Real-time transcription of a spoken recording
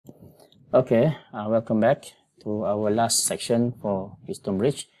Okay, welcome back to our last section for Wheatstone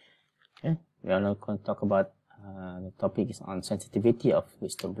bridge. Okay, we are now going to talk about the topic is on sensitivity of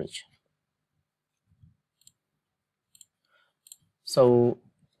Wheatstone bridge. So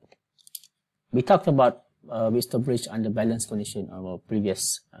we talked about Wheatstone bridge under balance condition on our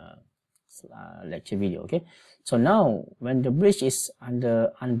previous lecture video. Okay, so now when the bridge is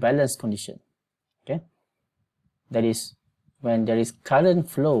under unbalanced condition, okay, that is when there is current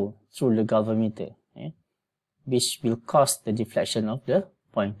flow through the galvanometer, okay, which will cause the deflection of the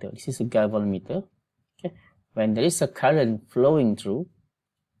pointer. This is a galvanometer. Okay, when there is a current flowing through,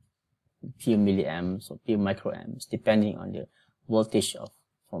 few milliamps or few microamps, depending on the voltage of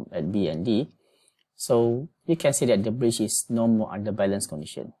from at B and D. So you can see that the bridge is no more under balance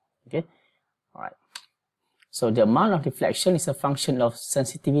condition. Okay, all right. So the amount of deflection is a function of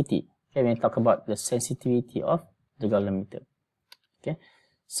sensitivity. Okay, when we talk about the sensitivity of the galvanometer. Okay,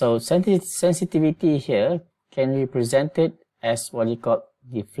 so sensitivity here can be represented as what you call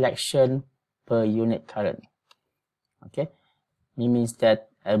deflection per unit current. Okay, it means that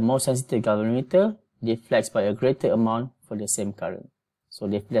a more sensitive galvanometer deflects by a greater amount for the same current. So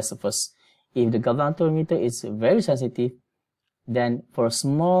that's the first. If the galvanometer is very sensitive, then for a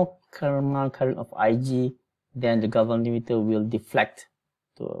small current of Ig, then the galvanometer will deflect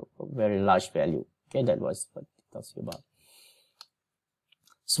to a very large value. Okay, that was what it talks about.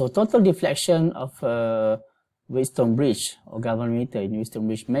 So total deflection of Wheatstone bridge or galvanometer in Wheatstone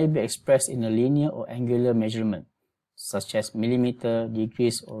bridge may be expressed in a linear or angular measurement, such as millimeter,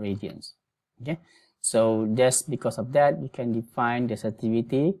 degrees, or radians. Okay, so just because of that, we can define the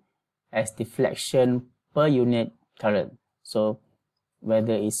sensitivity as deflection per unit current. So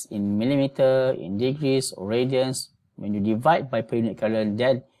whether it's in millimeter, in degrees, or radians, when you divide by per unit current,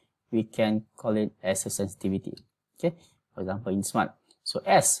 then we can call it as a sensitivity. Okay, for example, in this one. So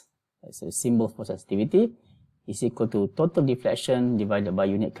S, as a symbol for sensitivity, is equal to total deflection divided by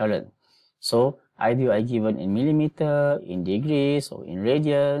unit current. So either you are given in millimeter, in degrees, or in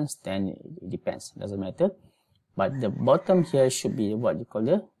radians, then it depends, doesn't matter. But the bottom here should be what you call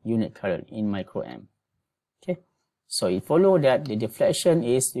the unit current in microamp. Okay, so you follow that the deflection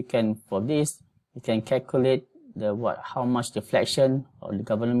is, you can, for this, you can calculate the how much deflection of the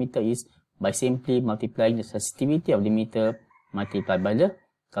galvanometer is by simply multiplying the sensitivity of the meter multiplied by the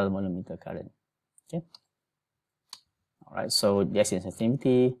galvanometer current. Okay, all right, so that's in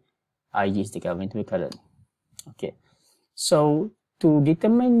sensitivity. Ig is the galvanometer current. Okay, so to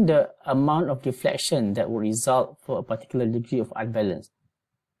determine the amount of deflection that will result for a particular degree of unbalance,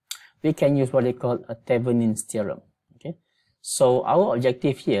 we can use what they call a Thevenin's theorem. Okay, so our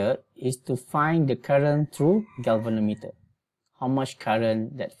objective here is to find the current through galvanometer. How much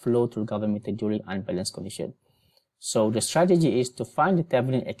current that flow through galvanometer during unbalanced condition. So the strategy is to find the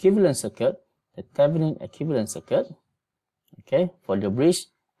Thevenin equivalent circuit, okay, for the bridge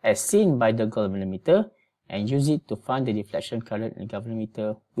as seen by the galvanometer, and use it to find the deflection current in the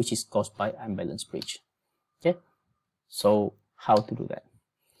galvanometer which is caused by unbalanced bridge. Okay, so how to do that?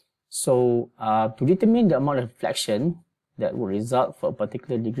 So to determine the amount of deflection that will result for a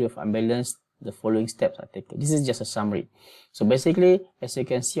particular degree of unbalance, the following steps are taken. This is just a summary. So basically, as you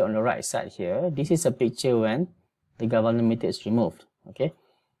can see on the right side here, this is a picture when the galvanometer is removed. Okay,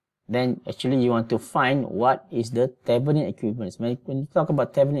 then actually you want to find what is the Thevenin equivalent. When you talk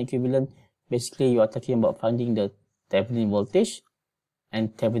about Thevenin equivalent, basically you are talking about finding the Thevenin voltage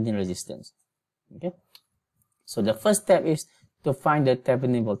and Thevenin resistance. Okay, so the first step is to find the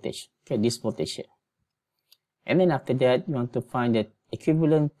Thevenin voltage. Okay, this voltage here, and then after that you want to find the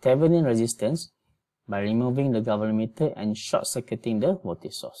equivalent Thevenin resistance by removing the galvanometer and short circuiting the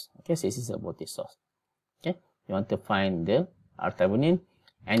voltage source. Okay, so this is a voltage source. Okay, you want to find the R Thevenin,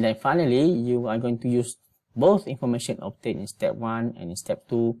 and then finally you are going to use both information obtained in step 1 and in step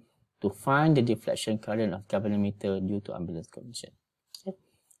 2 to find the deflection current of galvanometer due to unbalanced condition. Okay,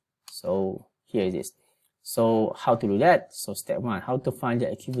 so here it is. So how to do that? So step 1, how to find the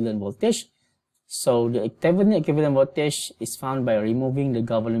equivalent voltage. So the Thevenin equivalent voltage is found by removing the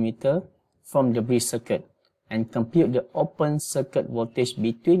galvanometer from the bridge circuit and compute the open circuit voltage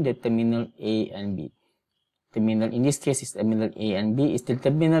between the terminal A and B. Terminal in this case is terminal A and B, is the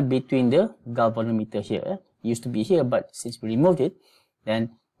terminal between the galvanometer here. It used to be here, but since we removed it,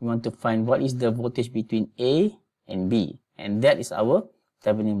 then we want to find what is the voltage between A and B, and that is our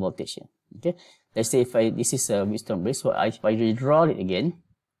Thevenin voltage here. Okay, let's say if this is a Wheatstone bridge, so if I redraw it again,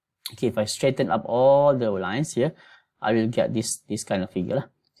 okay, if I straighten up all the lines here, I will get this kind of figure.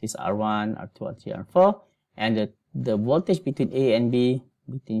 This is R1, R2, R3, R4, and the voltage between A and B,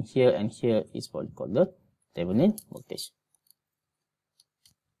 between here and here, is what we call the Thevenin voltage.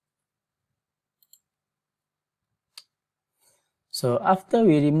 So after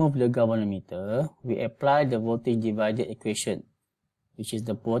we remove the galvanometer, we apply the voltage divider equation, which is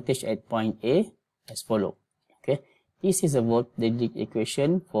the voltage at point A as follow. Okay, this is a voltage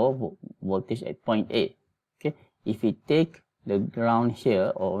equation for voltage at point A. Okay, if we take the ground here,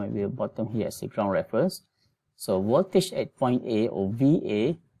 or maybe the bottom here as a ground reference, so voltage at point A, or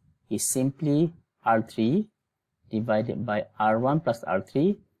VA, is simply R3 divided by R1 plus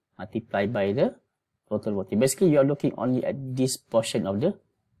R3 multiplied by the total voltage. Basically, you are looking only at this portion of the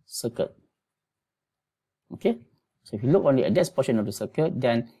circuit. Okay, so if you look only at this portion of the circuit,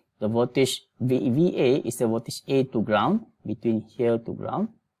 then the voltage VA is the voltage A to ground, between here to ground.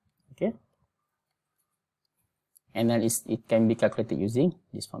 Okay, and then it can be calculated using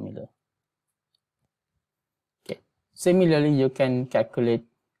this formula. Okay, similarly, you can calculate,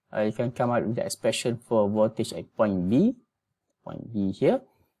 you can come out with the expression for voltage at point B. Point B here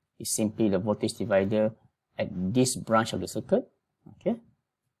is simply the voltage divider at this branch of the circuit. Okay,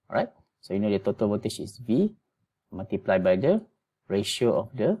 all right. So you know the total voltage is V multiplied by the ratio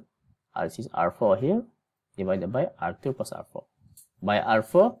of the R4 here divided by R2 plus R4. By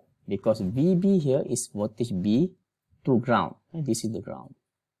R4, because VB here is voltage B to ground, and this is the ground.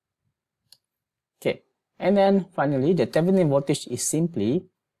 Okay, and then finally the Thevenin voltage is simply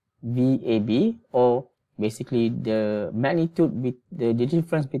VAB, or basically the magnitude, the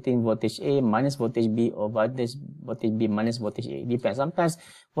difference between voltage A minus voltage B, or voltage B minus voltage A. Depends. Sometimes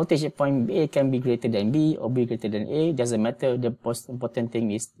voltage at point A can be greater than B or be greater than A. Doesn't matter. The most important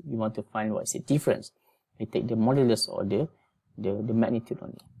thing is you want to find what is the difference. We take the modulus or the magnitude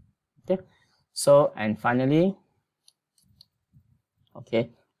only. Okay. So, and finally,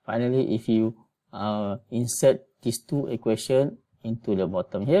 if you insert these two equations into the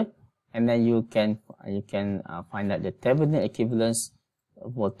bottom here, and then you can find out the Thevenin equivalence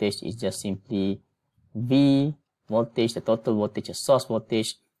voltage is just simply V voltage, the total voltage, the source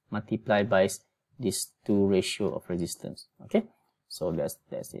voltage, multiplied by these two ratio of resistance. Okay, so that's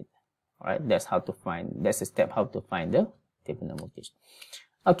it. All right, that's a step how to find the Thevenin voltage.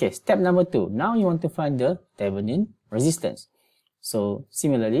 Okay, step number 2. Now you want to find the Thevenin resistance. So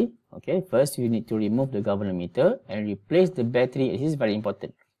similarly, okay, first you need to remove the galvanometer and replace the battery. This is very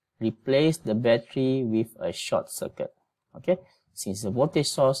important. Replace the battery with a short circuit. Okay, since the voltage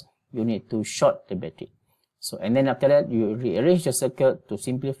source, you need to short the battery. So, and then after that, you rearrange the circuit to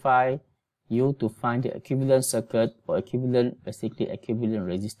simplify you to find the equivalent circuit, or basically equivalent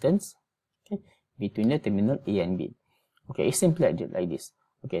resistance, okay, between the terminal A and B. Okay, it's simply like this.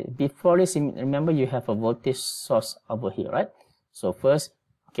 Okay, before this, remember you have a voltage source over here, right? So first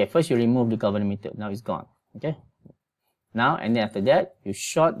you remove the galvanometer. Now it's gone. Okay. Now, and then after that, you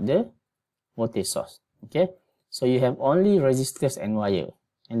short the voltage source. Okay. So you have only resistors and wire.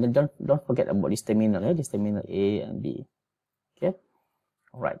 And then don't forget about this terminal, this terminal A and B. Okay.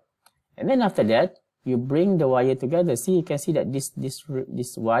 All right. And then after that, you bring the wire together. See, you can see that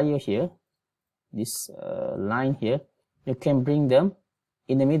this wire here, this line here, you can bring them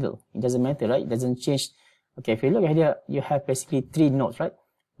in the middle. It doesn't matter, right? It doesn't change. Okay, if you look at here, you have basically 3 nodes, right?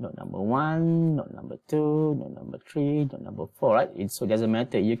 Node number 1, node number 2, node number 3, node number 4, right? So it doesn't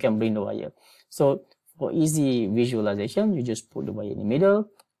matter. You can bring the wire. So for easy visualization, you just put the wire in the middle.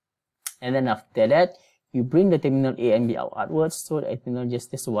 And then after that, you bring the terminal A and B outwards. So the terminal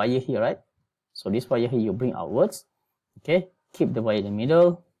just this wire here, right? So this wire here, you bring outwards. Okay, keep the wire in the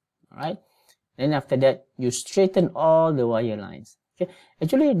middle. All right. Then after that, you straighten all the wire lines. Okay,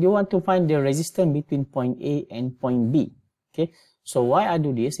 actually you want to find the resistance between point A and point B. Okay, so why I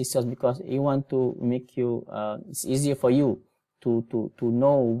do this is just because you want to make you it's easier for you to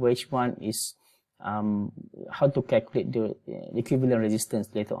know which one is how to calculate the equivalent resistance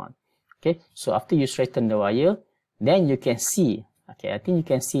later on. Okay, so after you straighten the wire, then you can see. Okay, I think you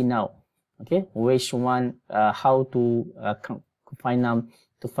can see now. Okay, which one how to find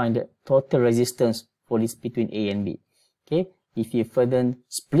the total resistance for this between A and B. Okay, if you further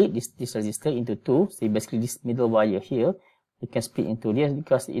split this resistor into 2, so basically this middle wire here, you can split into this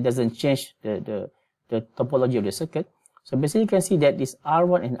because it doesn't change the topology of the circuit. So basically you can see that this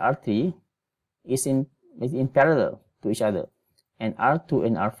R1 and R3 is in parallel to each other, and R2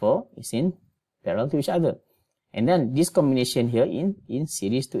 and R4 is in parallel to each other, and then this combination here in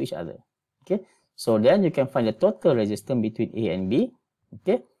series to each other. Okay, so then you can find the total resistance between A and B.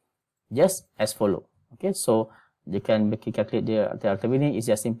 Okay, just as follow. Okay, so you can calculate the Thevenin is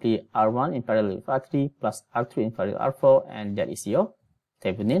just simply R1 in parallel with R3 plus R3 in parallel with R4, and that is your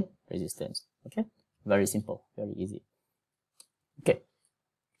Thevenin resistance. Okay, very simple, very easy. Okay,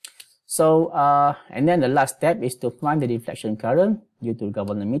 so and then the last step is to find the deflection current due to the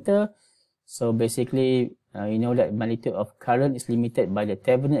galvanometer. So basically you know that magnitude of current is limited by the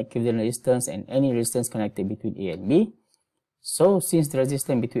Thevenin equivalent resistance and any resistance connected between A and B. So since the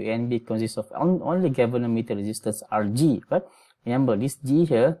resistance between A and B consists of only galvanometer resistance Rg, right? Remember this G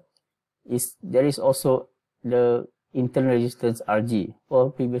here there is also the internal resistance Rg,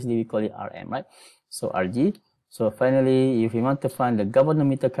 or previously we call it Rm, right? So Rg. So finally, if we want to find the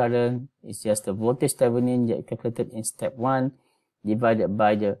galvanometer current, it's just the voltage Thevenin that calculated in step 1 divided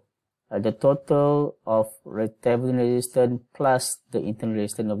by the total of Thevenin resistance plus the internal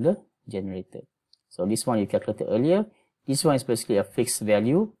resistance of the generator. So this one you calculated earlier. This one is basically a fixed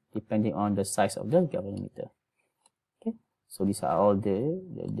value depending on the size of the galvanometer. Okay, so these are all the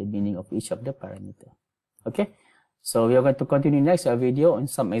meaning of each of the parameter. Okay, so we are going to continue next video on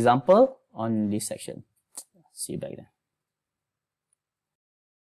some example on this section. See you back then.